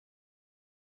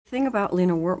thing about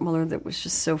Lena Wertmuller that was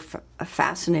just so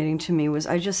fascinating to me was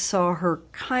I just saw her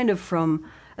kind of from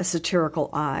a satirical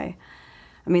eye.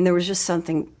 I mean, there was just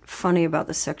something funny about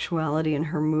the sexuality in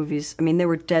her movies. I mean, they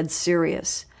were dead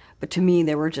serious, but to me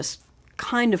they were just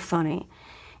kind of funny.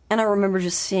 And I remember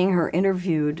just seeing her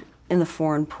interviewed in the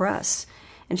foreign press,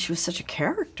 and she was such a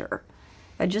character.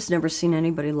 I'd just never seen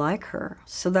anybody like her.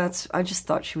 So I just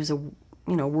thought she was a,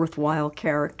 worthwhile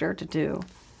character to do.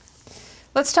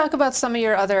 Let's talk about some of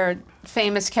your other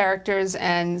famous characters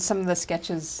and some of the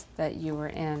sketches that you were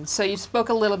in. So you spoke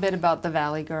a little bit about the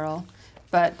Valley Girl,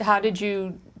 but how did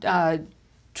you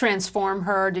transform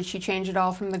her? Did she change at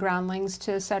all from the Groundlings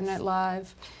to Saturday Night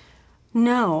Live?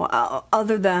 No,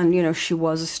 other than, she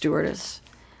was a stewardess,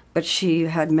 but she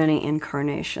had many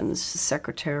incarnations,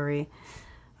 secretary,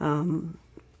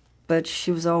 but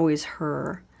she was always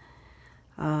her,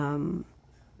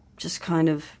 just kind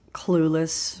of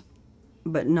clueless,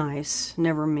 but nice,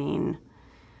 never mean.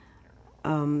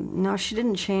 No, she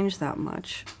didn't change that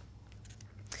much.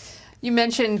 You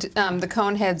mentioned the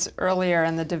Coneheads earlier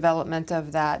and the development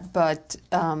of that, but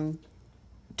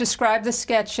describe the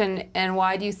sketch and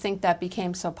why do you think that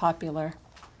became so popular?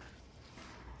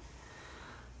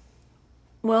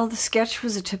 Well, the sketch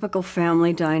was a typical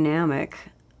family dynamic.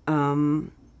 I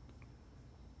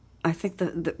think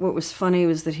that what was funny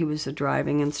was that he was a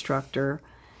driving instructor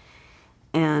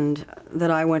and that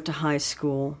I went to high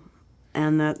school,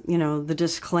 and that, the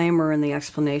disclaimer and the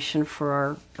explanation for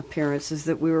our appearance is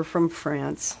that we were from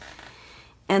France.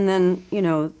 And then,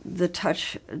 the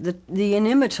touch, the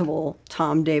inimitable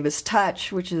Tom Davis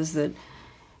touch, which is that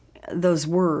those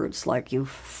words like you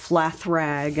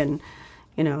flathrag and,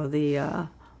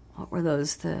 what were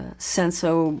those, the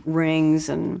senso rings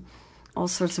and all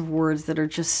sorts of words that are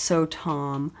just so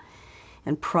Tom,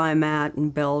 and primat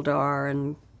and Beldar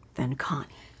and then Connie,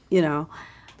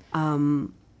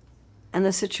 and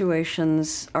the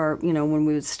situations are, when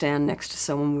we would stand next to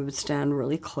someone, we would stand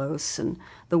really close, and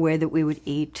the way that we would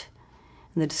eat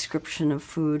and the description of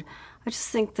food. I just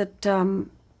think that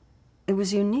it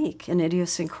was unique and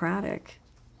idiosyncratic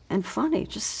and funny,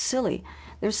 just silly.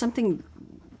 There's something,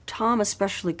 Tom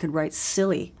especially could write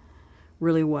silly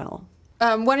really well.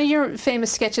 One of your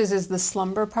famous sketches is the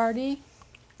Slumber Party.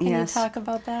 Can Yes. you talk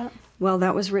about that? Well,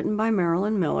 that was written by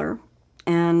Marilyn Miller,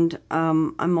 and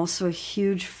I'm also a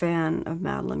huge fan of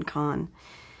Madeline Kahn.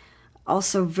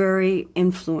 Also very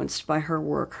influenced by her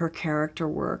work, her character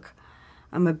work.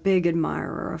 I'm a big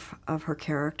admirer of her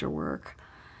character work.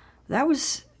 That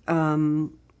was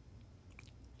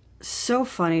so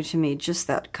funny to me, just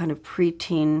that kind of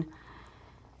preteen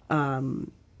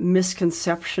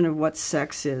misconception of what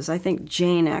sex is. I think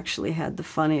Jane actually had the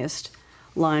funniest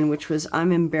line, which was,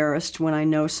 "I'm embarrassed when I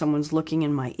know someone's looking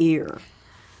in my ear."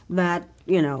 That,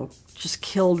 just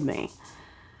killed me.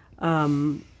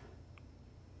 There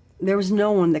was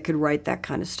no one that could write that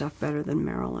kind of stuff better than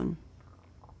Marilyn,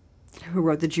 who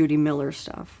wrote the Judy Miller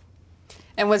stuff.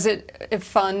 And was it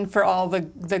fun for all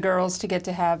the girls to get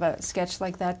to have a sketch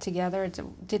like that together? It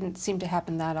didn't seem to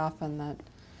happen that often.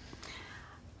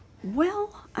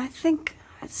 Well, I think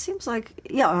it seems like,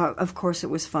 yeah, of course it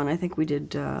was fun. I think we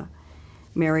did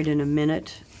Married in a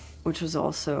Minute, which was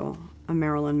also a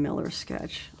Marilyn Miller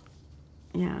sketch.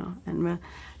 Yeah, and I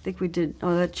think we did,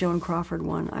 that Joan Crawford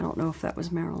one. I don't know if that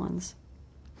was Marilyn's.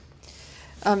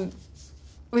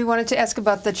 We wanted to ask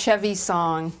about the Chevy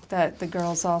song that the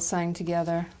girls all sang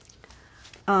together.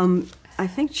 I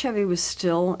think Chevy was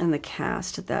still in the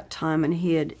cast at that time, and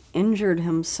he had injured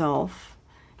himself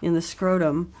in the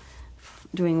scrotum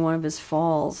doing one of his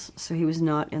falls, so he was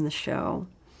not in the show.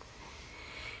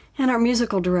 And our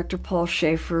musical director, Paul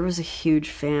Schaefer, was a huge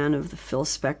fan of the Phil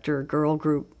Spector girl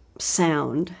group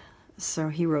sound, so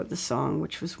he wrote the song,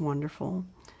 which was wonderful.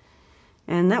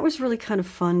 And that was really kind of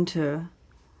fun to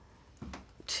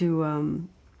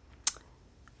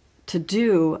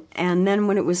do. And then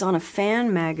when it was on a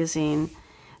fan magazine,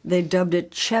 they dubbed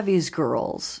it Chevy's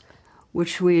Girls,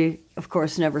 which we, of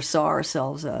course, never saw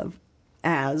ourselves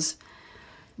as.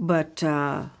 But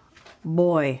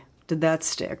boy, did that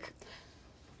stick.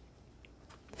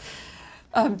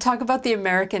 Talk about the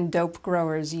American Dope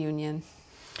Growers Union.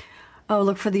 Oh,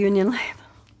 look for the union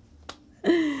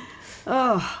label.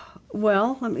 Oh,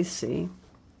 well, let me see.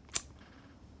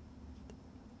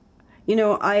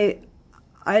 I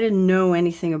didn't know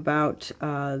anything about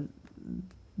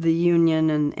the union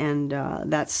and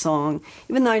that song.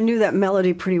 Even though I knew that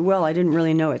melody pretty well, I didn't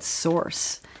really know its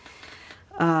source.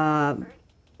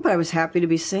 But I was happy to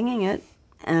be singing it,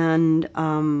 and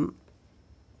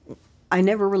I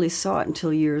never really saw it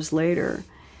until years later.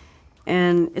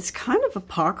 And it's kind of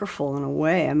apocryphal in a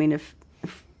way. I mean, if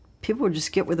people would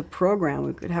just get with the program.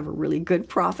 We could have a really good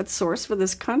profit source for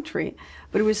this country.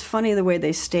 But it was funny the way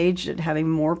they staged it, having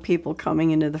more people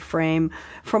coming into the frame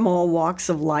from all walks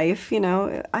of life, you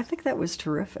know. I think that was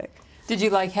terrific. Did you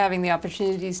like having the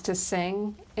opportunities to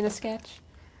sing in a sketch?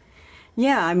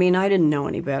 Yeah, I mean, I didn't know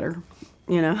any better,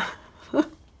 you know.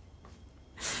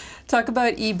 Talk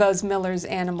about E. Buzz Miller's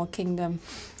Animal Kingdom.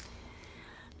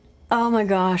 Oh my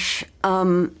gosh.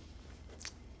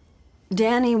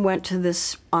 Danny went to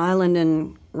this island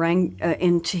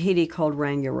in Tahiti called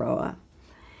Rangiroa.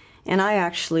 And I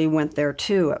actually went there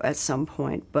too at some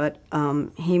point. But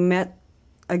he met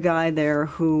a guy there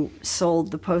who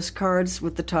sold the postcards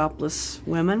with the topless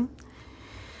women.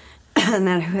 And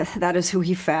that is who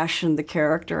he fashioned the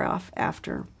character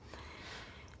after.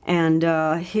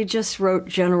 And he just wrote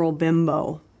General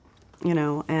Bimbo, you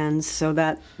know, and so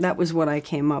that was what I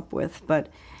came up with. But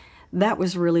that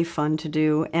was really fun to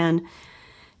do. And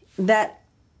that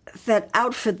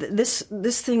outfit,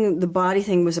 this thing, the body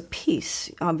thing was a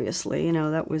piece, obviously. You know,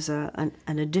 that was an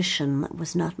addition. That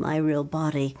was not my real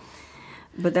body.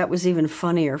 But that was even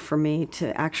funnier for me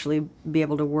to actually be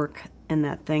able to work in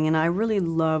that thing. And I really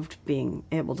loved being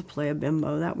able to play a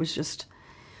bimbo. That was just,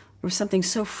 there was something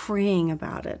so freeing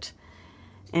about it.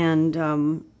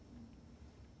 And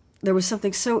there was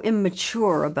something so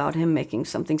immature about him making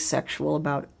something sexual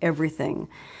about everything.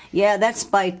 Yeah, that's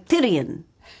by Tyrion,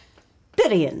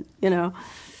 you know.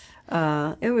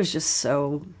 It was just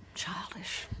so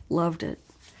childish. Loved it.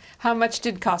 How much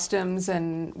did costumes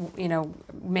and, you know,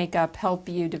 makeup help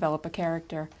you develop a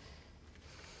character?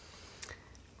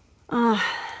 Well,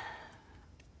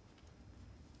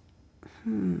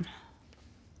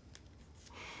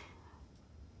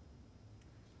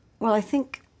 I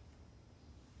think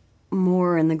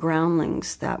more in the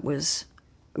Groundlings, that was,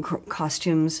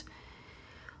 costumes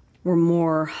were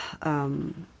more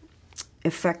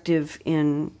effective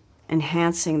in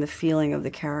enhancing the feeling of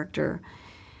the character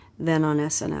than on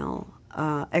SNL,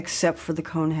 except for the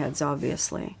Coneheads,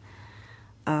 obviously.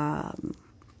 I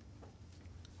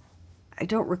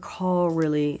don't recall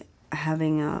really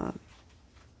having a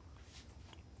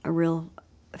real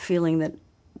feeling that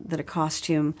a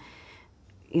costume,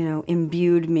 you know,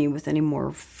 imbued me with any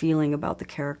more feeling about the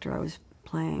character I was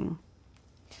playing.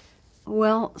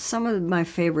 Well, some of my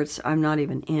favorites I'm not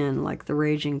even in, like The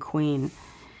Raging Queen,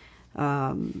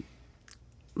 Miles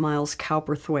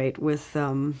Cowperthwaite with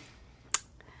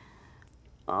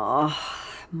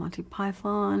Monty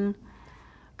Python.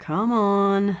 Come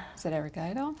on. Is it Eric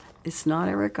Idle? It's not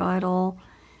Eric Idle.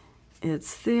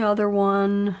 It's the other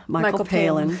one, Michael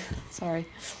Palin. Sorry.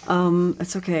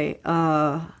 It's okay.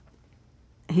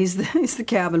 He's the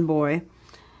cabin boy.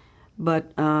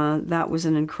 But that was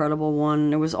an incredible one.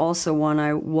 There was also one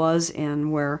I was in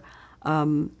where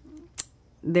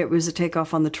there was a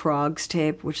takeoff on the Trogs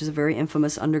tape, which is a very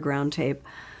infamous underground tape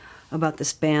about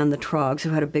this band, the Trogs, who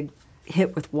had a big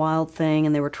hit with Wild Thing,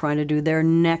 and they were trying to do their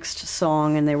next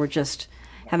song, and they were just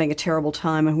having a terrible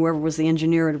time, and whoever was the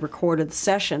engineer had recorded the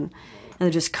session, and they're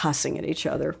just cussing at each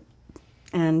other.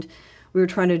 And we were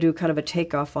trying to do kind of a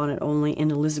takeoff on it only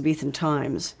in Elizabethan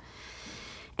times.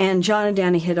 And John and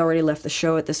Danny had already left the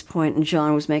show at this point, and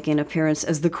John was making an appearance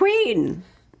as the Queen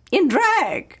in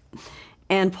drag.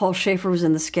 And Paul Schaefer was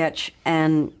in the sketch,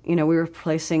 and, you know, we were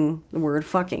replacing the word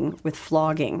fucking with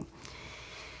flogging.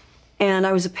 And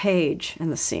I was a page in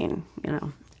the scene, you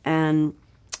know. And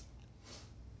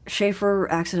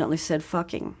Schaefer accidentally said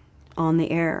fucking on the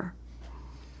air.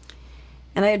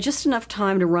 And I had just enough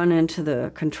time to run into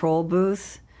the control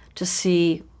booth to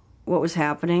see what was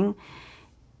happening.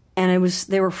 And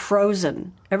they were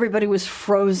frozen. Everybody was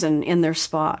frozen in their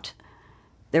spot.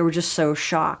 They were just so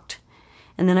shocked.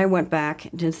 And then I went back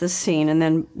into the scene, and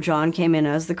then John came in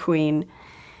as the Queen,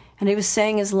 and he was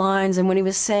saying his lines, and when he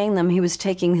was saying them, he was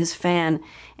taking his fan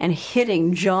and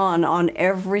hitting John on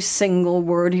every single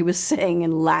word he was saying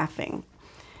and laughing.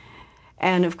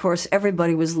 And, of course,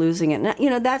 everybody was losing it. Now,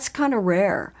 you know, that's kind of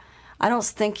rare. I don't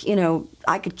think, you know,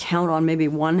 I could count on maybe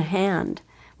one hand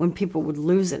when people would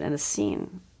lose it in a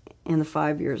scene in the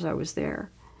 5 years I was there.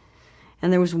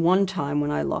 And there was one time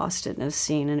when I lost it in a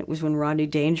scene, and it was when Rodney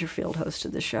Dangerfield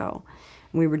hosted the show.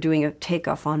 We were doing a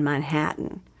takeoff on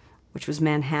Manhattan, which was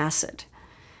Manhasset,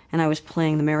 and I was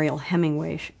playing the Mariel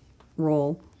Hemingway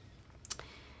role.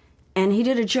 And he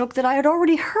did a joke that I had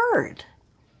already heard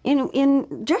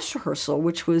in dress rehearsal,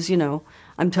 which was, you know,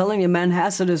 I'm telling you,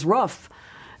 Manhasset is rough.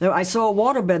 I saw a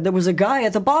waterbed, there was a guy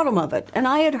at the bottom of it, and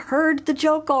I had heard the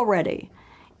joke already.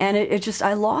 And it just,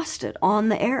 I lost it on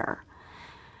the air.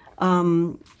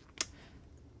 They're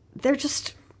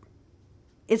just,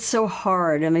 it's so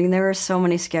hard. I mean, there are so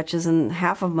many sketches, and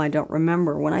half of them I don't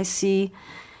remember. When I see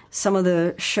some of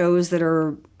the shows that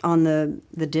are on the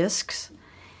discs,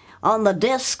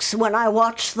 when I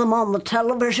watch them on the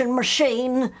television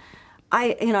machine,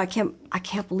 I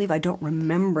can't believe I don't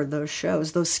remember those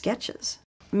shows, those sketches.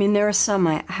 I mean, there are some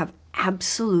I have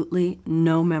absolutely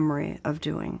no memory of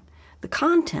doing. The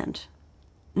content,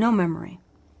 no memory.